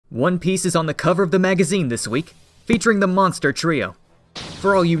One Piece is on the cover of the magazine this week, featuring the Monster Trio.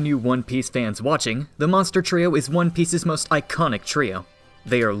 For all you new One Piece fans watching, the Monster Trio is One Piece's most iconic trio.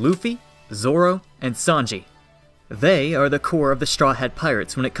 They are Luffy, Zoro, and Sanji. They are the core of the Straw Hat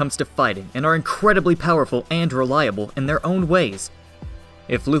Pirates when it comes to fighting, and are incredibly powerful and reliable in their own ways.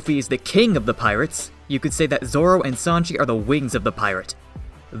 If Luffy is the king of the pirates, you could say that Zoro and Sanji are the wings of the pirate.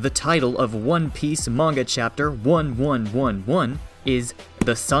 The title of One Piece Manga Chapter 1111 is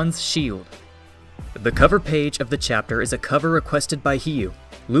The Sun's Shield. The cover page of the chapter is a cover requested by Hiyu.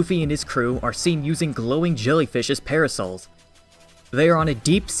 Luffy and his crew are seen using glowing jellyfish as parasols. They are on a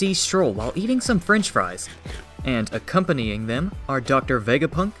deep-sea stroll while eating some french fries. And accompanying them are Dr.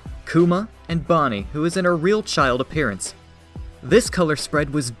 Vegapunk, Kuma, and Bonnie, who is in a real child appearance. This color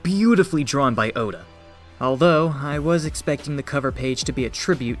spread was beautifully drawn by Oda, although I was expecting the cover page to be a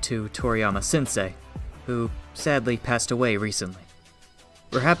tribute to Toriyama-sensei, who sadly passed away recently.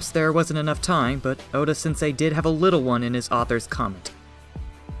 Perhaps there wasn't enough time, but Oda-sensei did have a little one in his author's comment.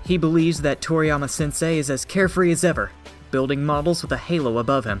 He believes that Toriyama-sensei is as carefree as ever, building models with a halo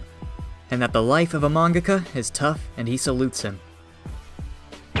above him, and that the life of a mangaka is tough and he salutes him.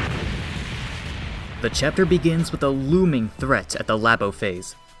 The chapter begins with a looming threat at the Labo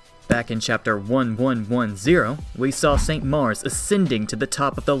phase. Back in chapter 1110, we saw St. Mars ascending to the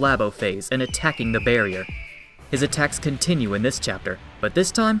top of the Labo phase and attacking the barrier. His attacks continue in this chapter, but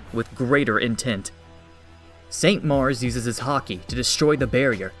this time with greater intent. St. Mars uses his haki to destroy the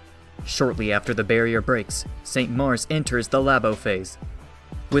barrier. Shortly after the barrier breaks, St. Mars enters the Labo phase.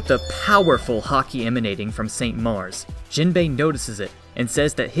 With the powerful haki emanating from St. Mars, Jinbei notices it and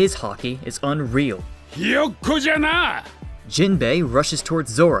says that his haki is unreal. Jinbei rushes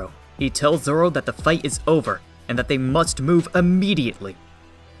towards Zoro. He tells Zoro that the fight is over and that they must move immediately.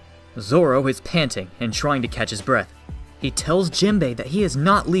 Zoro is panting and trying to catch his breath. He tells Jinbei that he is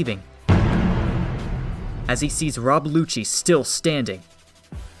not leaving, as he sees Rob Lucci still standing.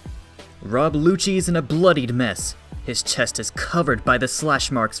 Rob Lucci is in a bloodied mess. His chest is covered by the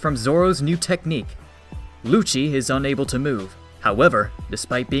slash marks from Zoro's new technique. Lucci is unable to move. However,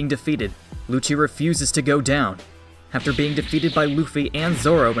 despite being defeated, Lucci refuses to go down. After being defeated by Luffy and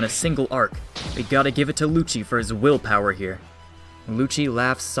Zoro in a single arc, we gotta give it to Lucci for his willpower here. Lucci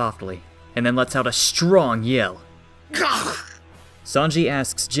laughs softly, and then lets out a strong yell. Sanji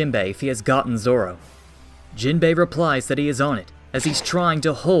asks Jinbei if he has gotten Zoro. Jinbei replies that he is on it, as he's trying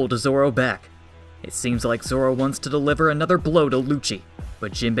to hold Zoro back. It seems like Zoro wants to deliver another blow to Lucci,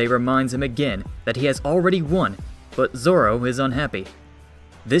 but Jinbei reminds him again that he has already won, but Zoro is unhappy.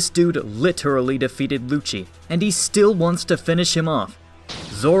 This dude literally defeated Lucci, and he still wants to finish him off.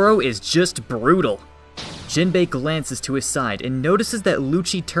 Zoro is just brutal. Jinbei glances to his side and notices that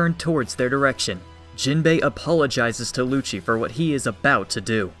Lucci turned towards their direction. Jinbei apologizes to Lucci for what he is about to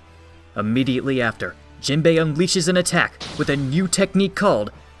do. Immediately after, Jinbei unleashes an attack with a new technique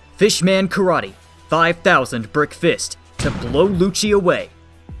called Fishman Karate 5000 Brick Fist to blow Lucci away.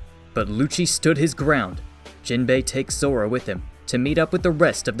 But Lucci stood his ground. Jinbei takes Zoro with him to meet up with the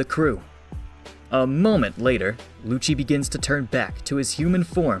rest of the crew. A moment later, Lucci begins to turn back to his human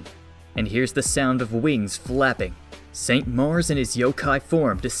form and hears the sound of wings flapping. St. Mars in his yokai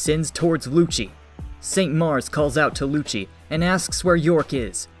form descends towards Lucci. St. Mars calls out to Lucci and asks where York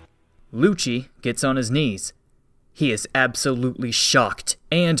is. Lucci gets on his knees. He is absolutely shocked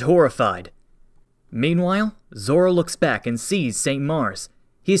and horrified. Meanwhile, Zoro looks back and sees St. Mars.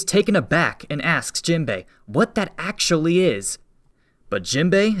 He is taken aback and asks Jinbei what that actually is. But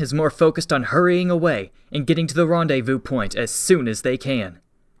Jinbei is more focused on hurrying away and getting to the rendezvous point as soon as they can.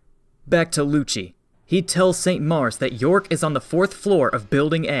 Back to Lucci. He tells St. Mars that York is on the 4th floor of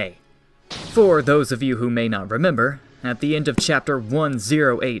Building A. For those of you who may not remember, at the end of chapter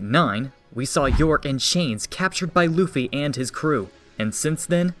 1089, we saw York in chains captured by Luffy and his crew, and since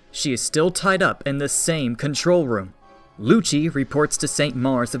then, she is still tied up in the same control room. Lucci reports to St.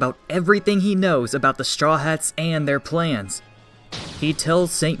 Mars about everything he knows about the Straw Hats and their plans. He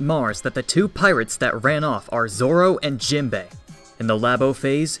tells St. Mars that the two pirates that ran off are Zoro and Jinbei. In the Labo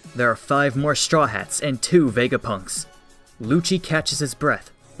phase, there are 5 more Straw Hats and 2 Vegapunks. Lucci catches his breath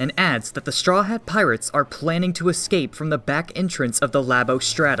and adds that the Straw Hat Pirates are planning to escape from the back entrance of the Labo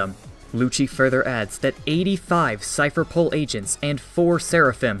stratum. Lucci further adds that 85 Cypher Pole agents and 4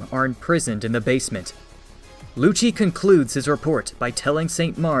 Seraphim are imprisoned in the basement. Lucci concludes his report by telling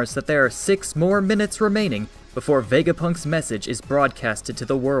St. Mars that there are 6 more minutes remaining before Vegapunk's message is broadcasted to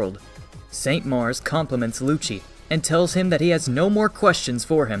the world. St. Mars compliments Lucci and tells him that he has no more questions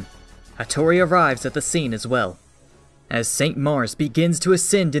for him. Hattori arrives at the scene as well. As St. Mars begins to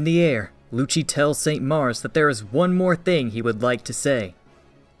ascend in the air, Lucci tells St. Mars that there is one more thing he would like to say.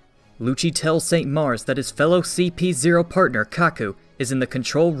 Lucci tells St. Mars that his fellow CP0 partner Kaku is in the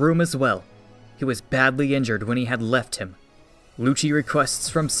control room as well. He was badly injured when he had left him. Lucci requests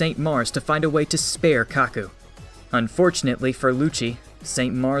from St. Mars to find a way to spare Kaku. Unfortunately for Lucci,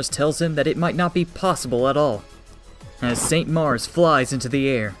 St. Mars tells him that it might not be possible at all. As St. Mars flies into the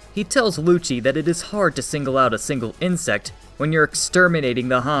air, he tells Lucci that it is hard to single out a single insect when you're exterminating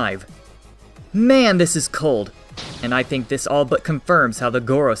the hive. Man, this is cold, and I think this all but confirms how the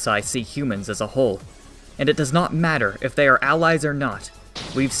Gorosei see humans as a whole. And it does not matter if they are allies or not.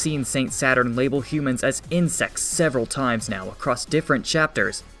 We've seen Saint Saturn label humans as insects several times now across different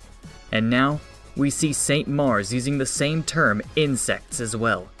chapters. And now, we see Saint Mars using the same term, insects, as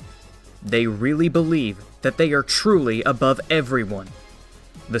well. They really believe that they are truly above everyone.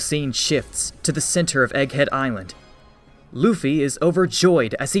 The scene shifts to the center of Egghead Island. Luffy is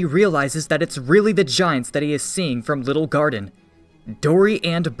overjoyed as he realizes that it's really the giants that he is seeing from Little Garden. Dory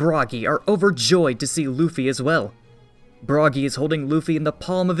and Broggy are overjoyed to see Luffy as well. Broggy is holding Luffy in the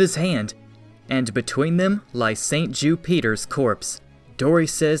palm of his hand, and between them lies St. Jupiter's corpse. Dory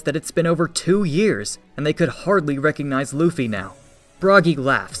says that it's been over 2 years, and they could hardly recognize Luffy now. Broggy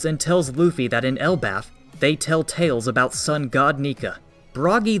laughs and tells Luffy that in Elbaf, they tell tales about sun god Nika.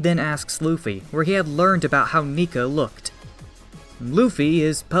 Broggy then asks Luffy where he had learned about how Nika looked. Luffy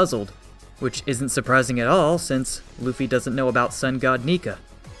is puzzled, which isn't surprising at all since Luffy doesn't know about sun god Nika.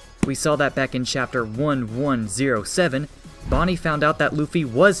 We saw that back in chapter 1107, Bonnie found out that Luffy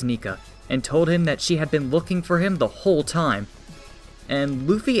was Nika and told him that she had been looking for him the whole time. And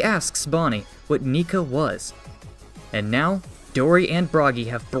Luffy asks Bonnie what Nika was. And now, Dory and Broggy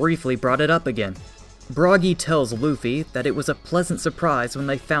have briefly brought it up again. Broggy tells Luffy that it was a pleasant surprise when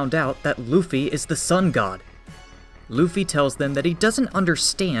they found out that Luffy is the sun god. Luffy tells them that he doesn't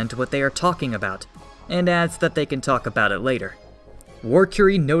understand what they are talking about, and adds that they can talk about it later.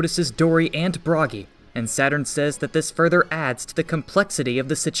 Warcury notices Dory and Broggy, and Saturn says that this further adds to the complexity of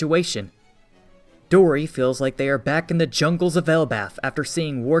the situation. Dory feels like they are back in the jungles of Elbaf after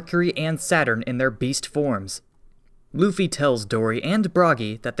seeing Warcury and Saturn in their beast forms. Luffy tells Dory and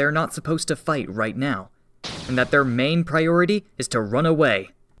Broggy that they're not supposed to fight right now, and that their main priority is to run away.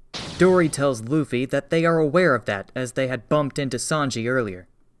 Dory tells Luffy that they are aware of that as they had bumped into Sanji earlier.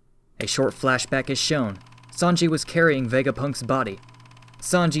 A short flashback is shown. Sanji was carrying Vegapunk's body.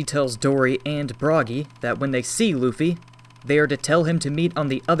 Sanji tells Dory and Broggy that when they see Luffy, they are to tell him to meet on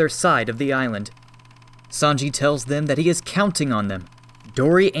the other side of the island. Sanji tells them that he is counting on them.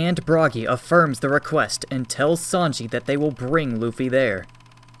 Dory and Broggy affirms the request and tells Sanji that they will bring Luffy there.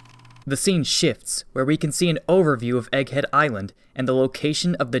 The scene shifts, where we can see an overview of Egghead Island and the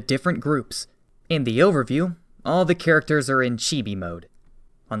location of the different groups. In the overview, all the characters are in chibi mode.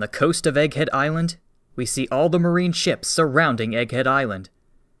 On the coast of Egghead Island, we see all the marine ships surrounding Egghead Island.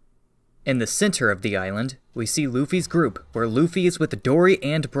 In the center of the island, we see Luffy's group, where Luffy is with Dory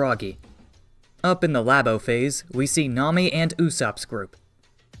and Broggy. Up in the Labo phase, we see Nami and Usopp's group.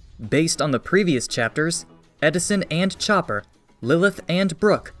 Based on the previous chapters, Edison and Chopper, Lilith and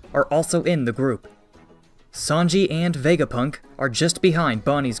Brook are also in the group. Sanji and Vegapunk are just behind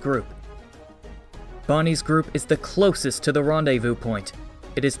Bonnie's group. Bonnie's group is the closest to the rendezvous point.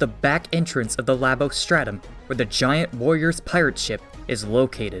 It is the back entrance of the Labo Stratum, where the giant warrior's pirate ship is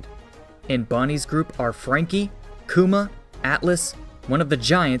located. In Bonnie's group are Frankie, Kuma, Atlas, one of the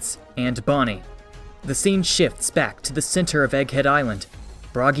giants, and Bonnie. The scene shifts back to the center of Egghead Island.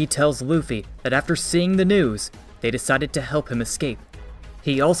 Broggy tells Luffy that after seeing the news, they decided to help him escape.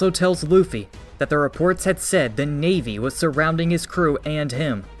 He also tells Luffy that the reports had said the Navy was surrounding his crew and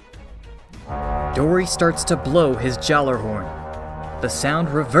him. Dory starts to blow his Jowler horn. The sound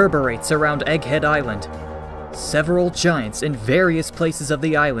reverberates around Egghead Island. Several giants in various places of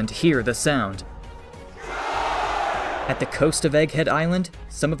the island hear the sound. At the coast of Egghead Island,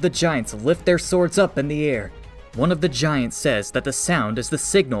 some of the giants lift their swords up in the air. One of the giants says that the sound is the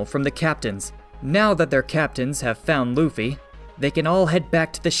signal from the captains. Now that their captains have found Luffy, they can all head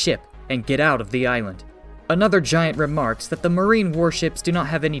back to the ship and get out of the island. Another giant remarks that the marine warships do not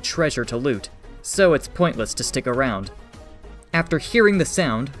have any treasure to loot, so it's pointless to stick around. After hearing the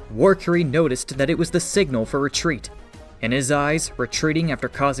sound, Warcury noticed that it was the signal for retreat. In his eyes, retreating after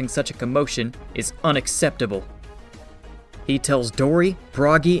causing such a commotion is unacceptable. He tells Dory,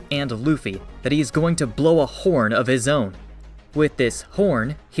 Broggy, and Luffy that he is going to blow a horn of his own. With this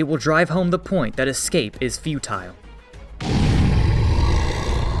horn, he will drive home the point that escape is futile.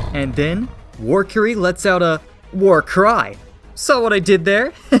 And then, Warcury lets out a war cry. Saw what I did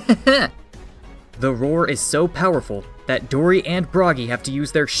there? The roar is so powerful that Dory and Broggy have to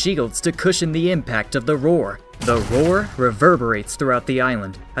use their shields to cushion the impact of the roar. The roar reverberates throughout the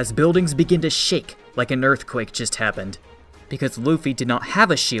island as buildings begin to shake like an earthquake just happened. Because Luffy did not have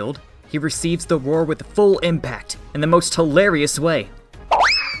a shield, he receives the roar with full impact in the most hilarious way.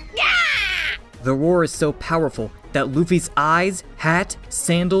 The roar is so powerful that Luffy's eyes, hat,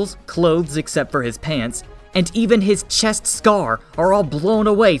 sandals, clothes except for his pants, and even his chest scar are all blown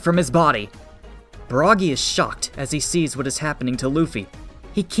away from his body. Broggy is shocked as he sees what is happening to Luffy.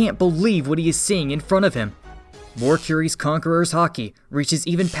 He can't believe what he is seeing in front of him. Warcury's Conqueror's Haki reaches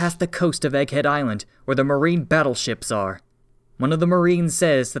even past the coast of Egghead Island, where the marine battleships are. One of the marines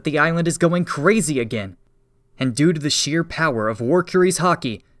says that the island is going crazy again. And due to the sheer power of Warcury's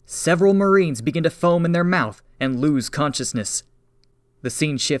Haki, several marines begin to foam in their mouth and lose consciousness. The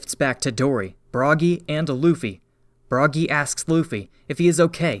scene shifts back to Dory, Broggy, and Luffy. Broggy asks Luffy if he is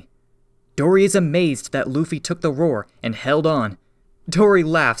okay. Dory is amazed that Luffy took the roar and held on. Dory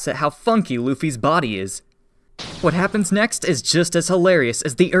laughs at how funky Luffy's body is. What happens next is just as hilarious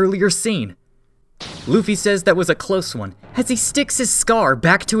as the earlier scene. Luffy says that was a close one, as he sticks his scar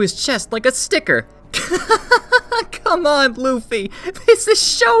back to his chest like a sticker. Come on, Luffy! This is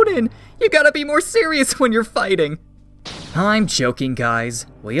shonen! You gotta be more serious when you're fighting! I'm joking, guys.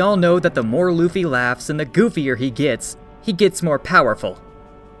 We all know that the more Luffy laughs and the goofier he gets more powerful.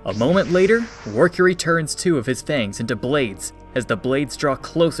 A moment later, Warcury turns two of his fangs into blades, as the blades draw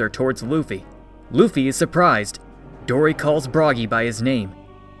closer towards Luffy. Luffy is surprised. Dory calls Broggy by his name.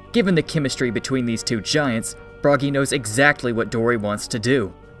 Given the chemistry between these two giants, Broggy knows exactly what Dory wants to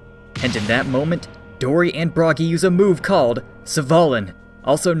do. And in that moment, Dory and Broggy use a move called Svalin,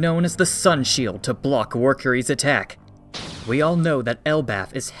 also known as the Sun Shield, to block Warcury's attack. We all know that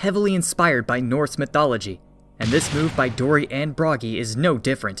Elbaf is heavily inspired by Norse mythology, and this move by Dory and Broggy is no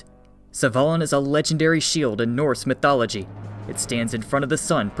different. Svalin is a legendary shield in Norse mythology. It stands in front of the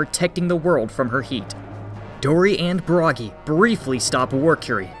sun, protecting the world from her heat. Dory and Broggy briefly stop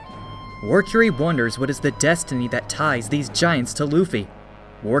Warcury. Warcury wonders what is the destiny that ties these giants to Luffy.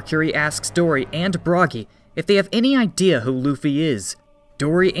 Warcury asks Dory and Broggy if they have any idea who Luffy is.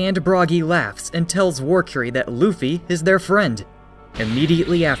 Dory and Broggy laughs and tells Warcury that Luffy is their friend.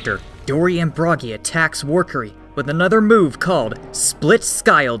 Immediately after, Dory and Broggy attacks Warcury with another move called Split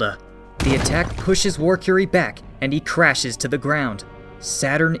Skylda. The attack pushes Warcury back and he crashes to the ground.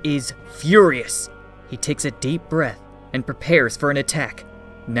 Saturn is furious. He takes a deep breath and prepares for an attack.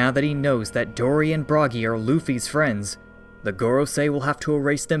 Now that he knows that Dory and Broggy are Luffy's friends, the Gorosei will have to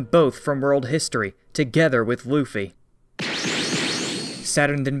erase them both from world history, together with Luffy.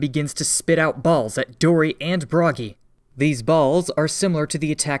 Saturn then begins to spit out balls at Dory and Broggy. These balls are similar to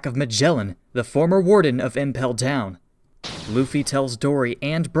the attack of Magellan, the former warden of Impel Down. Luffy tells Dory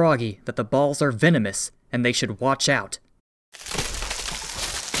and Broggy that the balls are venomous and they should watch out.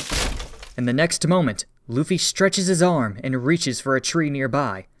 In the next moment, Luffy stretches his arm and reaches for a tree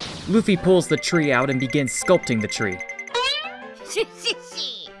nearby. Luffy pulls the tree out and begins sculpting the tree.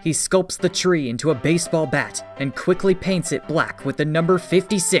 He sculpts the tree into a baseball bat and quickly paints it black with the number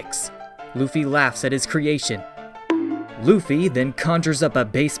 56. Luffy laughs at his creation. Luffy then conjures up a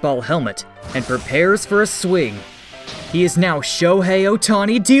baseball helmet and prepares for a swing. He is now Shohei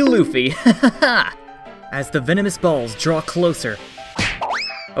Ohtani D. Luffy. As the venomous balls draw closer,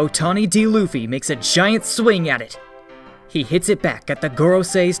 Ohtani D. Luffy makes a giant swing at it. He hits it back at the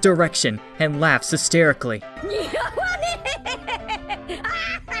Gorosei's direction and laughs hysterically.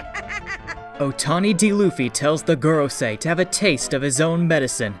 Ohtani D. Luffy tells the Gorosei to have a taste of his own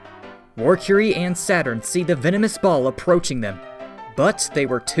medicine. Warcury and Saturn see the venomous ball approaching them, but they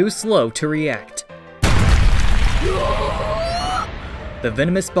were too slow to react. The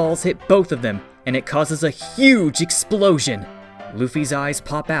venomous balls hit both of them, and it causes a huge explosion. Luffy's eyes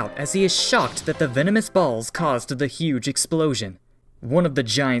pop out as he is shocked that the venomous balls caused the huge explosion. One of the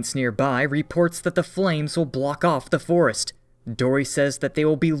giants nearby reports that the flames will block off the forest. Dory says that they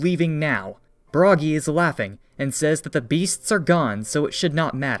will be leaving now. Broggy is laughing and says that the beasts are gone, so it should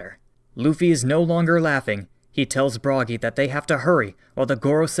not matter. Luffy is no longer laughing. He tells Broggy that they have to hurry while the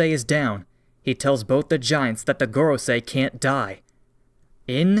Gorosei is down. He tells both the giants that the Gorosei can't die.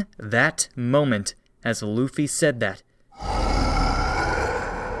 In that moment, as Luffy said that,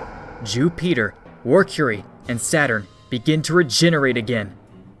 Jupiter, Warcury, and Saturn begin to regenerate again.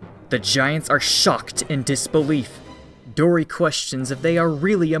 The giants are shocked in disbelief. Dory questions if they are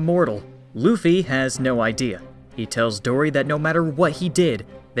really immortal. Luffy has no idea. He tells Dory that no matter what he did,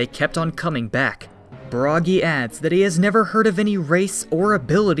 they kept on coming back. Broggy adds that he has never heard of any race or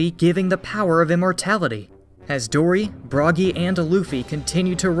ability giving the power of immortality. As Dory, Broggy, and Luffy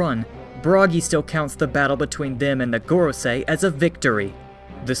continue to run, Broggy still counts the battle between them and the Gorosei as a victory.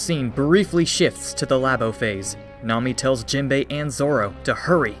 The scene briefly shifts to the Labo phase. Nami tells Jinbei and Zoro to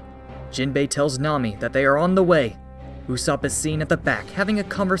hurry. Jinbei tells Nami that they are on the way. Usopp is seen at the back having a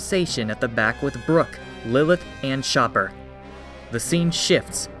conversation at the back with Brook, Lilith, and Chopper. The scene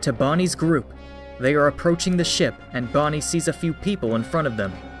shifts to Bonnie's group. They are approaching the ship and Bonnie sees a few people in front of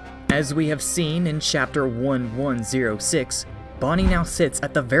them. As we have seen in chapter 1106, Bonnie now sits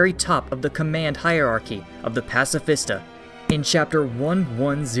at the very top of the command hierarchy of the Pacifista. In chapter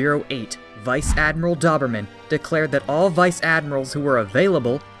 1108, Vice Admiral Doberman declared that all Vice Admirals who were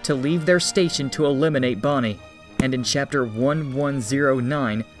available to leave their station to eliminate Bonnie. And in chapter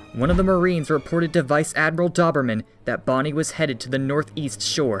 1109, one of the Marines reported to Vice Admiral Doberman that Bonnie was headed to the northeast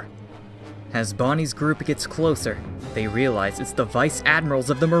shore. As Bonnie's group gets closer, they realize it's the Vice Admirals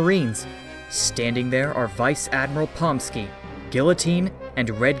of the Marines. Standing there are Vice Admiral Pomsky, Guillotine, and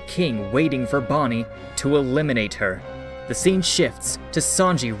Red King waiting for Bonnie to eliminate her. The scene shifts to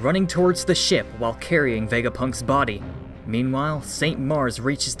Sanji running towards the ship while carrying Vegapunk's body. Meanwhile, St. Mars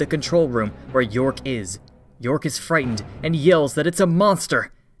reaches the control room where York is. York is frightened and yells that it's a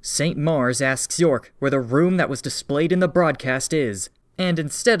monster. St. Mars asks York where the room that was displayed in the broadcast is. And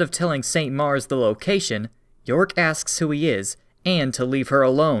instead of telling St. Mars the location, York asks who he is and to leave her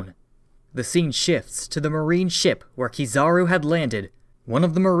alone. The scene shifts to the Marine ship where Kizaru had landed. One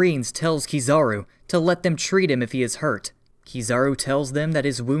of the Marines tells Kizaru to let them treat him if he is hurt. Kizaru tells them that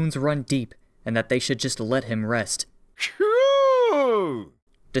his wounds run deep and that they should just let him rest.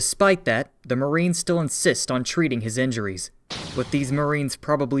 Despite that, the Marines still insist on treating his injuries. What these Marines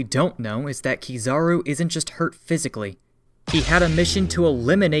probably don't know is that Kizaru isn't just hurt physically. He had a mission to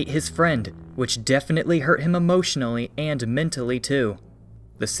eliminate his friend, which definitely hurt him emotionally and mentally too.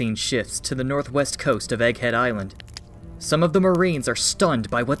 The scene shifts to the northwest coast of Egghead Island. Some of the Marines are stunned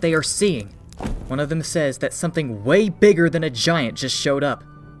by what they are seeing. One of them says that something way bigger than a giant just showed up.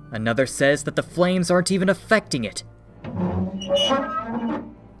 Another says that the flames aren't even affecting it.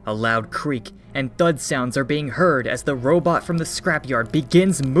 A loud creak and thud sounds are being heard as the robot from the scrapyard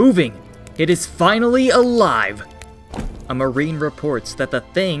begins moving. It is finally alive! A Marine reports that the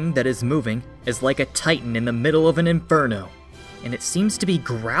thing that is moving is like a titan in the middle of an inferno, and it seems to be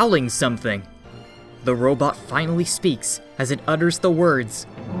growling something. The robot finally speaks as it utters the words,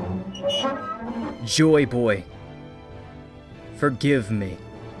 "Joy Boy, forgive me."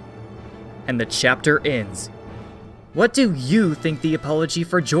 And the chapter ends. What do you think the apology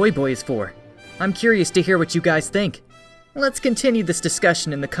for Joy Boy is for? I'm curious to hear what you guys think. Let's continue this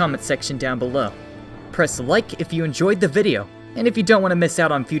discussion in the comment section down below. Press like if you enjoyed the video, and if you don't want to miss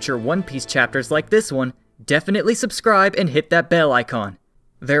out on future One Piece chapters like this one, definitely subscribe and hit that bell icon.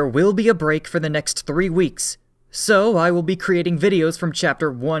 There will be a break for the next 3 weeks, so I will be creating videos from chapter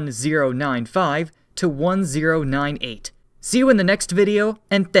 1095 to 1098. See you in the next video,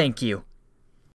 and thank you.